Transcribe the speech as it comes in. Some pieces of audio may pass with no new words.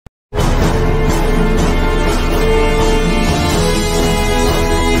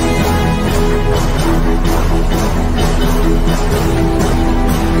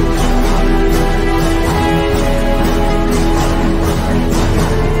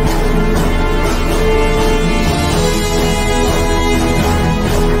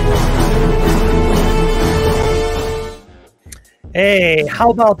Hey, how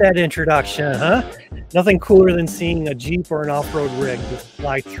about that introduction, huh? Nothing cooler than seeing a Jeep or an off-road rig just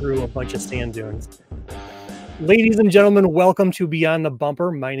fly through a bunch of sand dunes. Ladies and gentlemen, welcome to Beyond the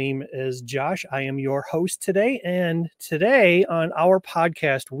Bumper. My name is Josh. I am your host today. And today on our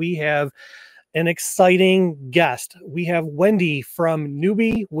podcast, we have an exciting guest. We have Wendi from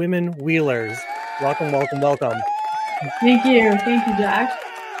Newbie Women Wheelers. Welcome, welcome, welcome. Thank you. Thank you, Josh.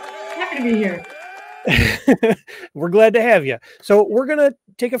 Happy to be here. We're glad to have you. So we're going to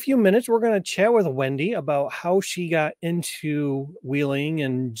take a few minutes. We're going to chat with Wendi about how she got into wheeling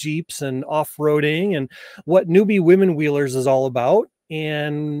and Jeeps and off-roading and what Newbie Women Wheelers is all about.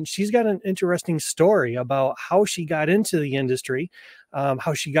 And she's got an interesting story about how she got into the industry,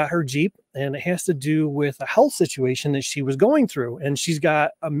 how she got her Jeep, and it has to do with a health situation that she was going through. And she's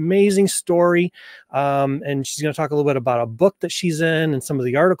got amazing story. And she's going to talk a little bit about a book that she's in and some of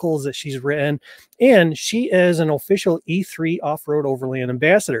the articles that she's written. And she is an official E3 Off-Road Overland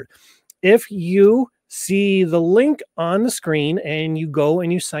ambassador. If you see the link on the screen and you go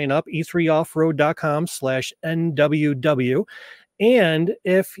and you sign up, e3offroad.com/NWW. And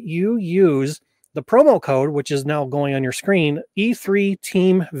if you use the promo code, which is now going on your screen, E3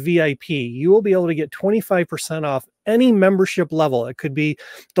 Team VIP, you will be able to get 25% off any membership level. It could be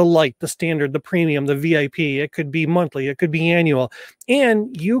the light, the standard, the premium, the VIP. It could be monthly. It could be annual.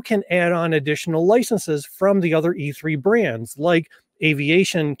 And you can add on additional licenses from the other E3 brands like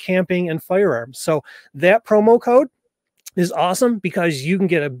aviation, camping, and firearms. So that promo code is awesome because you can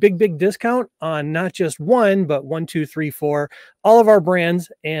get a big discount on not just one, but 1, 2, 3, 4, all of our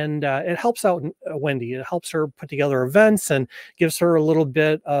brands. And it helps out Wendi. It helps her put together events and gives her a little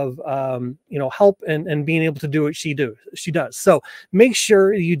bit of, help and being able to do what she does. So make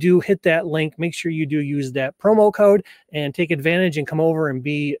sure you do hit that link. Make sure you do use that promo code and take advantage and come over and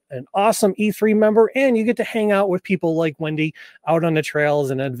be an awesome E3 member. And you get to hang out with people like Wendi out on the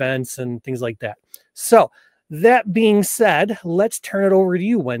trails and events and things like that. So that being said, let's turn it over to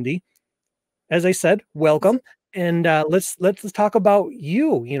you, Wendi. As I said, welcome. And let's talk about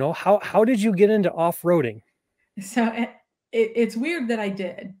you. You know, how did you get into off-roading? So it's weird that I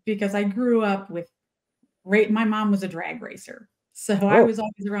did because I grew up with my mom was a drag racer. So I was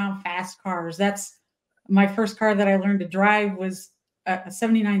always around fast cars. That's my first car that I learned to drive was a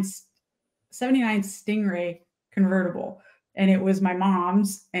 79 Stingray convertible. And it was my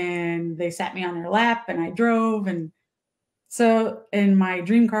mom's, and they sat me on their lap and I drove. And my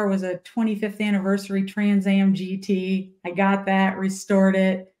dream car was a 25th anniversary Trans Am GT. I got that, restored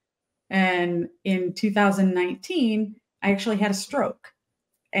it. And in 2019, I actually had a stroke,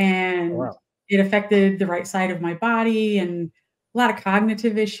 and it affected the right side of my body and a lot of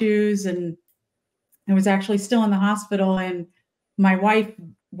cognitive issues. And I was actually still in the hospital. And my wife,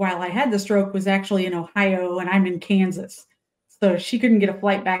 while I had the stroke, was actually in Ohio and I'm in Kansas. So she couldn't get a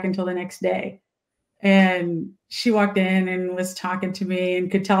flight back until the next day. And she walked in and was talking to me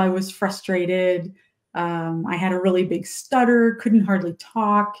and could tell I was frustrated. I had a really big stutter, couldn't hardly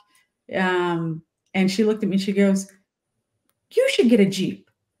talk. And she looked at me, she goes, "You should get a Jeep."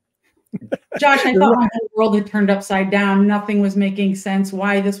 Josh, I thought my whole world had turned upside down. Nothing was making sense.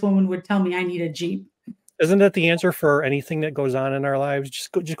 Why this woman would tell me I need a Jeep. Isn't that the answer for anything that goes on in our lives?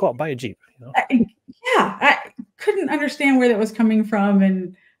 Just go out, buy a Jeep. You know? I couldn't understand where that was coming from.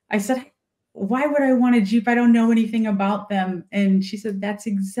 And I said, "Why would I want a Jeep? I don't know anything about them." And she said, "That's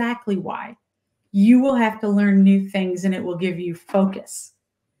exactly why. You will have to learn new things and it will give you focus."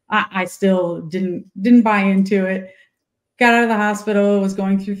 I still didn't buy into it. Got out of the hospital, was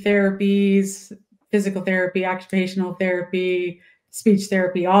going through therapies, physical therapy, occupational therapy, speech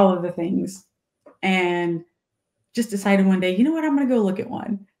therapy, all of the things. And just decided one day, you know what, I'm going to go look at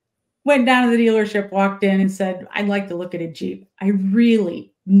one. Went down to the dealership, walked in and said, "I'd like to look at a Jeep." I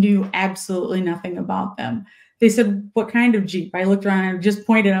really knew absolutely nothing about them. They said, "What kind of Jeep?" I looked around and just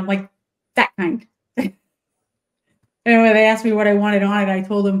pointed. I'm like, "That kind." Anyway, they asked me what I wanted on it. I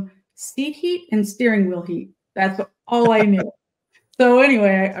told them seat heat and steering wheel heat. That's all I knew. So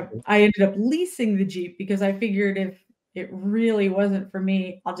anyway, I ended up leasing the Jeep because I figured if it really wasn't for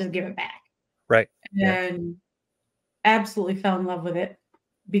me, I'll just give it back. Right. And absolutely fell in love with it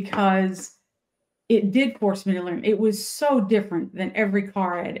because it did force me to learn. It was so different than every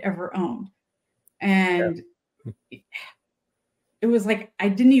car I'd ever owned. And it was like, I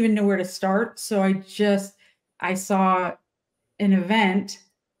didn't even know where to start. So I saw an event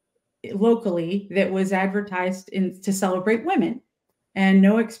locally that was advertised to celebrate women and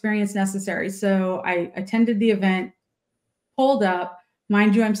no experience necessary. So I attended the event, pulled up.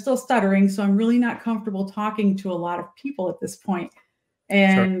 Mind you, I'm still stuttering, so I'm really not comfortable talking to a lot of people at this point.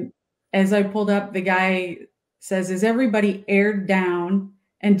 And as I pulled up, the guy says, is everybody aired down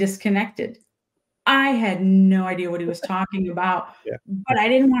and disconnected? I had no idea what he was talking about, Yeah. but I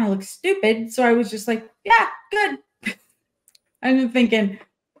didn't want to look stupid. So I was just like, yeah, good. I'm thinking,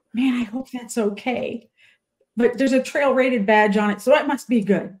 man, I hope that's okay. But there's a trail rated badge on it, so it must be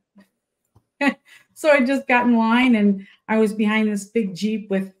good. So I just got in line, and I was behind this big Jeep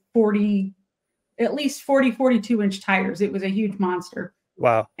with at least 42-inch tires. It was a huge monster.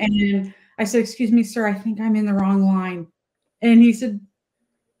 Wow. And I said, excuse me, sir, I think I'm in the wrong line. And he said,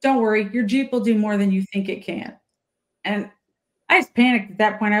 don't worry, your Jeep will do more than you think it can. And I just panicked at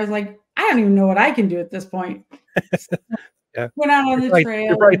that point. I was like, I don't even know what I can do at this point. Yeah. Went out on the trail.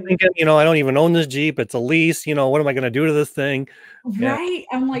 You're probably thinking, I don't even own this Jeep. It's a lease. What am I going to do to this thing? Right.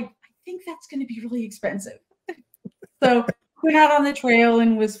 Yeah. I'm like, I think that's going to be really expensive. So went out on the trail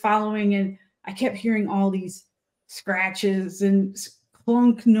and was following, and I kept hearing all these scratches and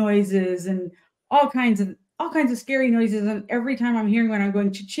clunk noises and all kinds of scary noises. And every time I'm hearing one, I'm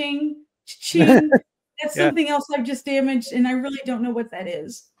going cha-ching, cha-ching. That's something else I've just damaged, and I really don't know what that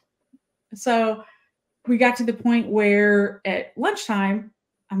is. So we got to the point where at lunchtime,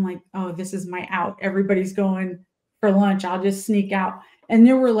 I'm like, oh, this is my out. Everybody's going for lunch. I'll just sneak out. And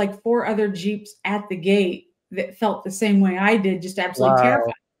there were like 4 other Jeeps at the gate that felt the same way I did, just absolutely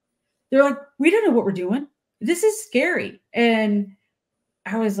terrified. They're like, we don't know what we're doing. This is scary. And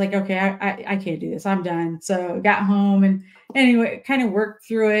I was like, okay, I can't do this. I'm done. So got home, and anyway, kind of worked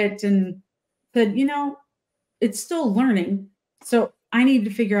through it and said, it's still learning. So I need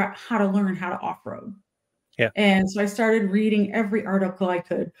to figure out how to learn how to off-road. Yeah. And so I started reading every article I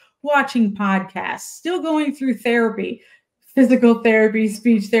could, watching podcasts, still going through therapy, physical therapy,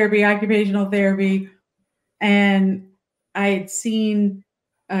 speech therapy, occupational therapy. And I had seen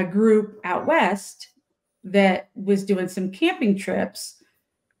a group out west that was doing some camping trips.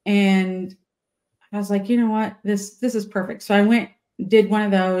 And I was like, you know what? This is perfect. So I went, did one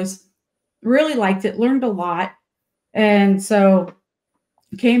of those, really liked it, learned a lot. And so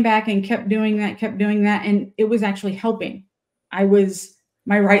came back and kept doing that. And it was actually helping.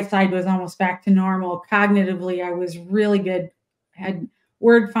 My right side was almost back to normal. Cognitively, I was really good. I had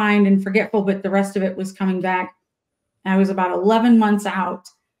word find and forgetful, but the rest of it was coming back. I was about 11 months out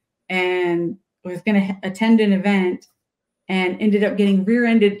and was going to attend an event and ended up getting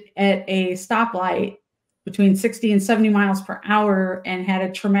rear-ended at a stoplight between 60 and 70 miles per hour and had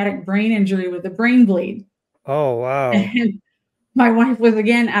a traumatic brain injury with a brain bleed. Oh, wow. And my wife was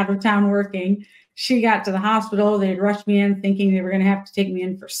again out of town working. She got to the hospital. They had rushed me in thinking they were going to have to take me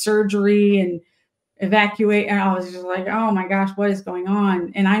in for surgery and evacuate. And I was just like, oh my gosh, what is going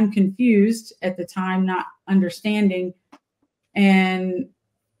on? And I'm confused at the time, not understanding. And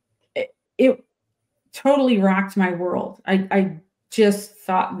it totally rocked my world. I just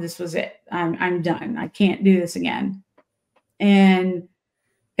thought this was it. I'm done. I can't do this again. And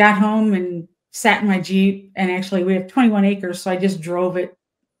got home and sat in my Jeep, and actually we have 21 acres. So I just drove it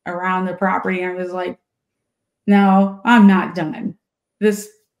around the property, and I was like, no, I'm not done. This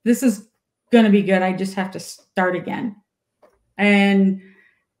is going to be good. I just have to start again. And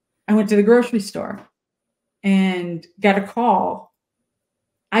I went to the grocery store and got a call.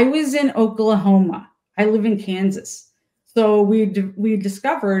 I was in Oklahoma. I live in Kansas. So we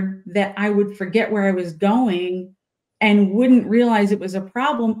discovered that I would forget where I was going and wouldn't realize it was a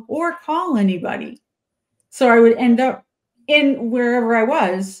problem or call anybody. So I would end up in wherever I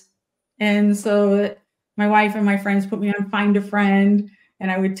was. And so my wife and my friends put me on Find a Friend,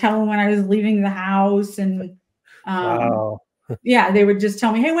 and I would tell them when I was leaving the house. And wow. Yeah, they would just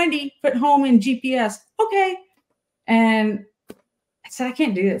tell me, hey, Wendy, put home in GPS. Okay. And I said, I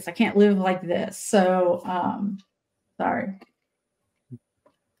can't do this. I can't live like this. So, sorry.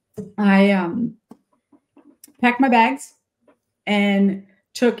 I packed my bags and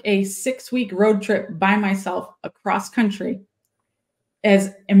took a 6-week road trip by myself across country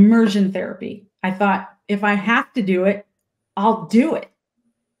as immersion therapy. I thought, if I have to do it, I'll do it.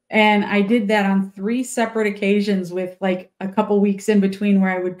 And I did that on 3 separate occasions with like a couple weeks in between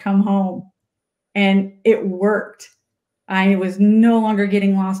where I would come home, and it worked. I was no longer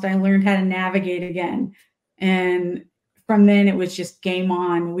getting lost. I learned how to navigate again. And from then it was just game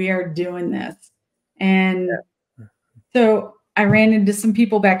on. We are doing this. And so I ran into some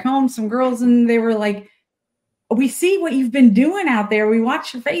people back home, some girls, and they were like, we see what you've been doing out there. We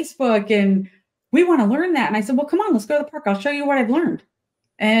watch your Facebook and we want to learn that. And I said, well, come on, let's go to the park. I'll show you what I've learned.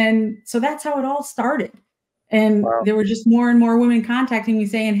 And so that's how it all started. And there were just more and more women contacting me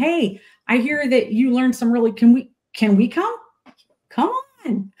saying, hey, I hear that you learned some really, can we come? Come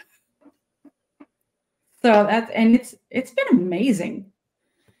on. So it's been amazing.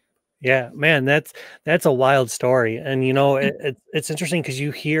 Yeah, man, that's a wild story. And it's interesting because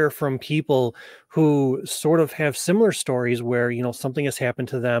you hear from people who sort of have similar stories where, something has happened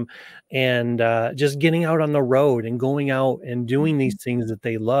to them, and just getting out on the road and going out and doing these things that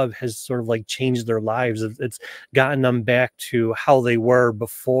they love has sort of like changed their lives. It's gotten them back to how they were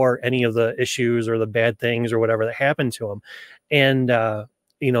before any of the issues or the bad things or whatever that happened to them. And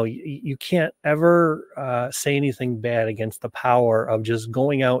you can't ever say anything bad against the power of just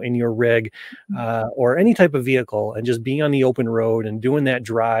going out in your rig or any type of vehicle and just being on the open road and doing that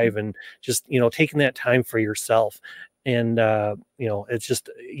drive and just, taking that time for yourself. And, it's just,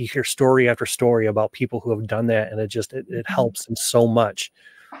 you hear story after story about people who have done that. And it helps them so much.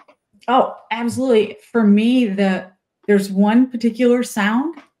 Oh, absolutely. For me, there's one particular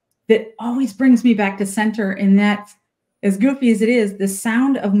sound that always brings me back to center, and that's, as goofy as it is, the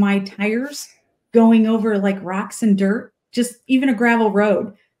sound of my tires going over like rocks and dirt, just even a gravel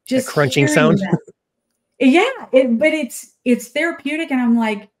road, just a crunching sound. Yeah, but it's therapeutic, and I'm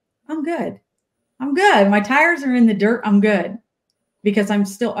like, I'm good. I'm good. My tires are in the dirt. I'm good because I'm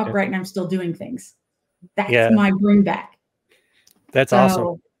still upright and I'm still doing things. That's my bring back. That's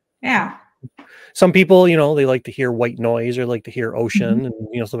awesome. Yeah. Some people, they like to hear white noise or like to hear ocean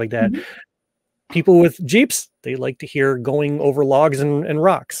and, stuff like that. People with Jeeps, they like to hear going over logs and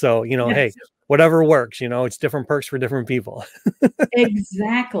rocks. So, hey, whatever works, it's different perks for different people.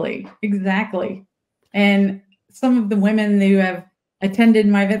 Exactly. And some of the women who have attended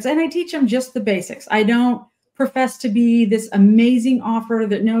my events, and I teach them just the basics. I don't profess to be this amazing off-roader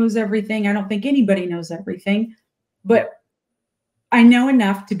that knows everything. I don't think anybody knows everything, but I know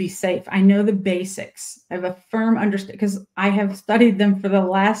enough to be safe. I know the basics. I have a firm understanding because I have studied them for the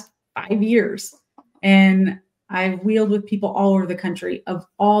last 5 years. And I've wheeled with people all over the country of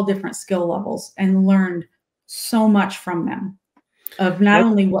all different skill levels and learned so much from them of not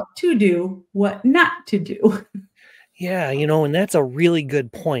only what to do, what not to do. Yeah, and that's a really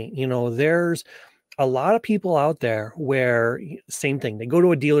good point. There's a lot of people out there where same thing, they go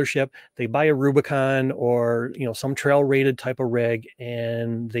to a dealership, they buy a Rubicon or, some trail rated type of rig,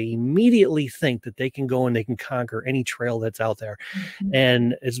 and they immediately think that they can go and they can conquer any trail that's out there.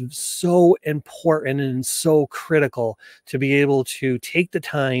 And it's so important and so critical to be able to take the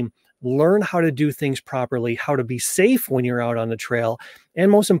time, learn how to do things properly, how to be safe when you're out on the trail,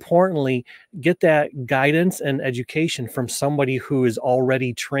 and most importantly, get that guidance and education from somebody who is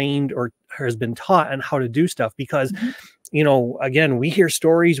already trained or has been taught on how to do stuff. Because, again, we hear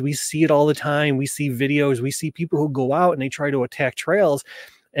stories, we see it all the time. We see videos, we see people who go out and they try to attack trails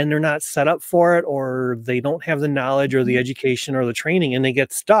and they're not set up for it, or they don't have the knowledge or the education or the training, and they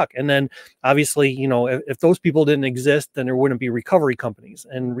get stuck. And then obviously, if those people didn't exist, then there wouldn't be recovery companies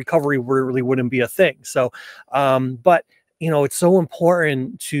and recovery really wouldn't be a thing. So, but it's so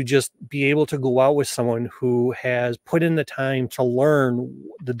important to just be able to go out with someone who has put in the time to learn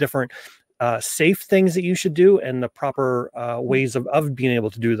the different safe things that you should do and the proper ways of being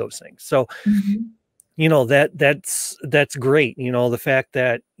able to do those things. So, that's great. The fact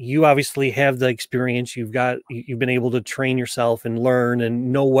that you obviously have the experience, you've been able to train yourself and learn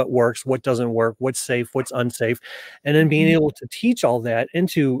and know what works, what doesn't work, what's safe, what's unsafe, and then being able to teach all that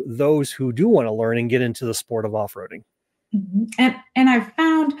into those who do want to learn and get into the sport of off-roading. And I've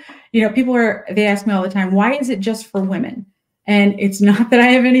found, they ask me all the time, why is it just for women? And it's not that I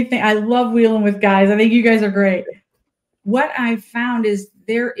have anything. I love wheeling with guys. I think you guys are great. What I've found is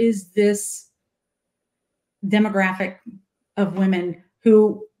there is this demographic of women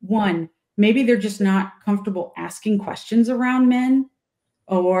who, one, maybe they're just not comfortable asking questions around men,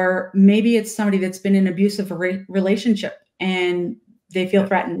 or maybe it's somebody that's been in an abusive relationship and they feel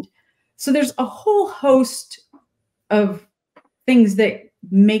threatened. So there's a whole host of things that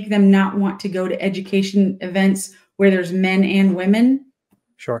make them not want to go to education events where there's men and women.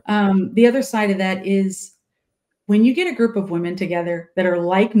 Sure. The other side of that is when you get a group of women together that are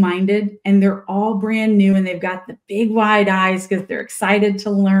like-minded and they're all brand new and they've got the big wide eyes because they're excited to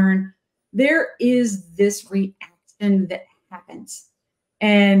learn, there is this reaction that happens.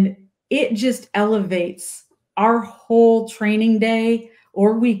 And it just elevates our whole training day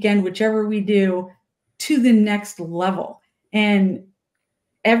or weekend, whichever we do, to the next level. And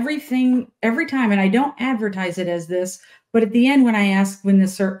every time, and I don't advertise it as this, but at the end, when I ask in the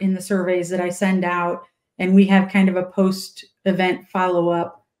surveys that I send out, and we have kind of a post-event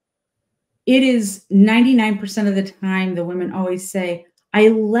follow-up, it is 99% of the time, the women always say, I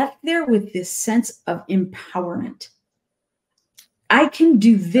left there with this sense of empowerment. I can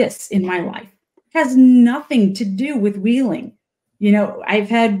do this in my life. It has nothing to do with wheeling. I've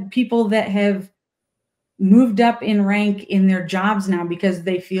had people that have moved up in rank in their jobs now because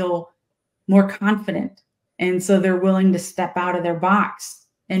they feel more confident. And so they're willing to step out of their box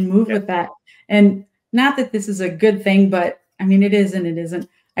and move with that. And not that this is a good thing, but I mean, it is and it isn't.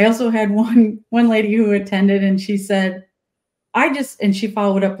 I also had one lady who attended, and she said, and she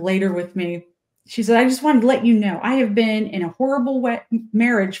followed up later with me. She said, I just wanted to let you know, I have been in a horrible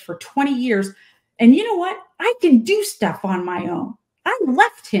marriage for 20 years. And you know what? I can do stuff on my own. I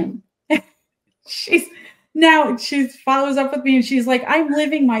left him. She follows up with me and she's like, I'm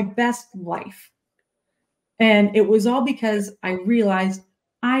living my best life. And it was all because I realized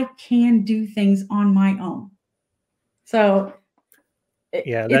I can do things on my own. So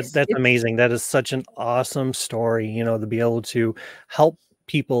yeah, that's amazing. That is such an awesome story, you know, to be able to help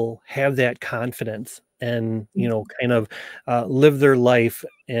people have that confidence and, you know, kind of live their life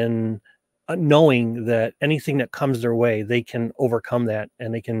in knowing that anything that comes their way, they can overcome that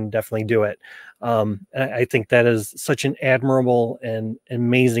and they can definitely do it. I think that is such an admirable and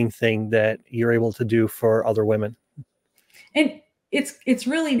amazing thing that you're able to do for other women. And it's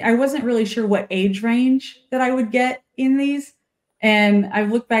really, I wasn't really sure what age range that I would get in these. And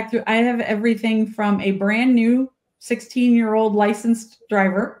I've looked back through, I have everything from a brand new 16-year-old licensed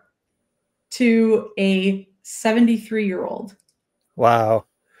driver to a 73-year-old. Wow.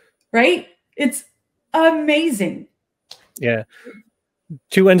 Right? It's amazing. Yeah.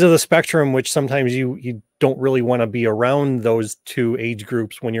 Two ends of the spectrum, which sometimes you don't really want to be around those two age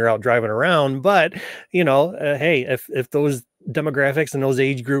groups when you're out driving around. But, you know, hey, if those demographics and those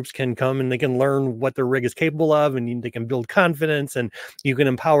age groups can come and they can learn what their rig is capable of, and they can build confidence and you can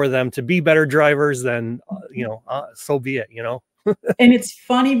empower them to be better drivers, then, you know, so be it, you know. And it's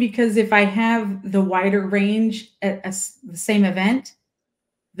funny because if I have the wider range at the same event,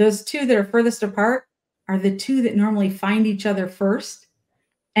 those two that are furthest apart are the two that normally find each other first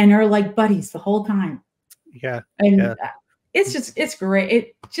and are like buddies the whole time. Yeah. And it's great.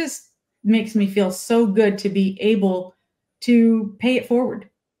 It just makes me feel so good to be able to pay it forward.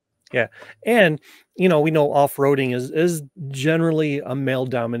 Yeah. And, you know, we know off-roading is generally a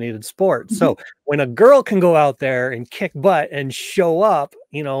male-dominated sport. Mm-hmm. So when a girl can go out there and kick butt and show up,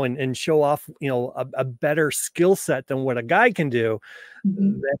 you know, and show off, you know, a better skill set than what a guy can do,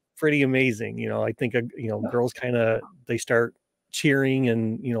 that's pretty amazing. You know, I think, you know, girls kind of, they start cheering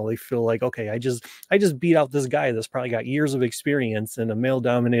and, you know, they feel like, okay, I just beat out this guy that's probably got years of experience in a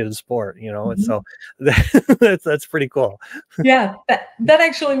male-dominated sport, you know. And so that's pretty cool. Yeah, that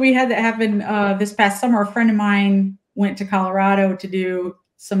actually, we had that happen this past summer. A friend of mine went to Colorado to do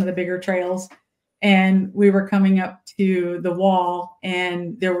some of the bigger trails, and we were coming up to the wall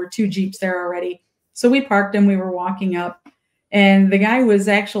and there were two Jeeps there already. So we parked and we were walking up, and the guy was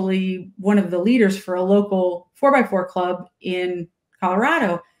actually one of the leaders for a local 4x4 club in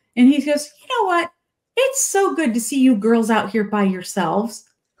Colorado. And he goes, you know what? It's so good to see you girls out here by yourselves.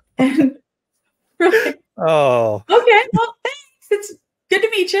 And we're like, oh, okay, well, thanks. It's good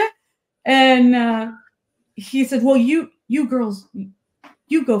to meet you. And he said, well, you girls,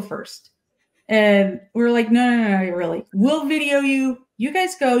 you go first. And we're like, no, really. We'll video you. You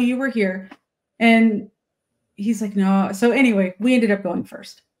guys go. You were here. And he's like, no. So anyway, we ended up going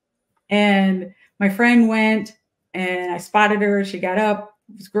first. And my friend went and I spotted her. She got up.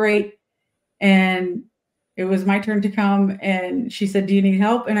 It was great. And it was my turn to come. And she said, do you need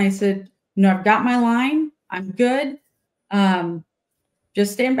help? And I said, no, I've got my line. I'm good.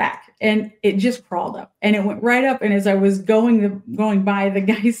 Just stand back. And it just crawled up and it went right up. And as I was going by, the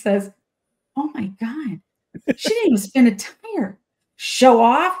guy says, oh my God, she didn't even spin a tire. Show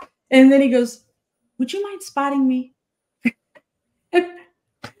off. And then he goes, would you mind spotting me?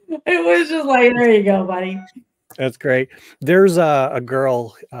 It was just like, there you go, buddy. That's great. There's a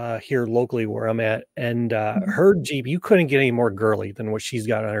girl here locally where I'm at, and her Jeep, you couldn't get any more girly than what she's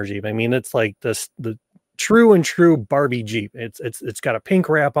got on her Jeep. I mean, it's like the true and true Barbie Jeep. It's got a pink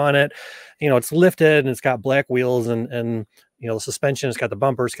wrap on it. You know, it's lifted and it's got black wheels and you know, the suspension, it's got the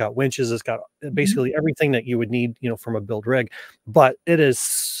bumpers, it's got winches, it's got basically everything that you would need, you know, from a build rig. But it is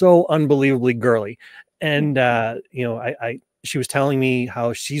so unbelievably girly. And you know, she was telling me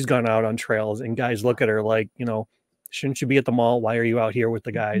how she's gone out on trails and guys look at her like, you know, shouldn't you be at the mall? Why are you out here with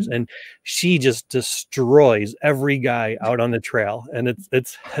the guys? And she just destroys every guy out on the trail. And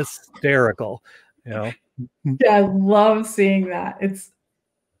it's hysterical, you know? Yeah, I love seeing that.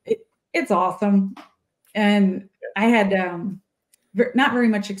 It's awesome. And I had not very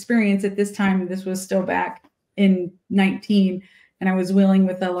much experience at this time. This was still back in 19, and I was wheeling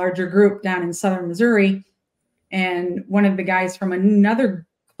with a larger group down in southern Missouri. And one of the guys from another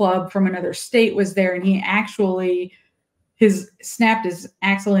club from another state was there, and he actually snapped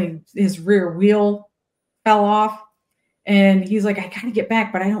his rear wheel fell off. And he's like, I got to get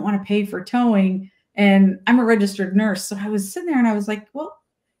back, but I don't want to pay for towing. And I'm a registered nurse. So I was sitting there and I was like, well,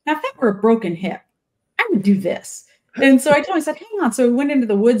 now if that were a broken hip, I would do this. And so I told him, I said, hang on. So we went into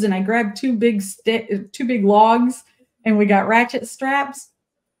the woods and I grabbed two big logs and we got ratchet straps.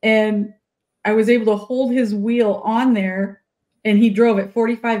 And I was able to hold his wheel on there and he drove it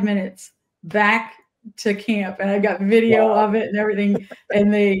 45 minutes back to camp. And I got video of it and everything.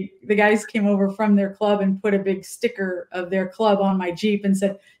 And the guys came over from their club and put a big sticker of their club on my Jeep and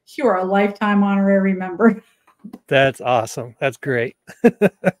said, you are a lifetime honorary member. That's awesome. That's great.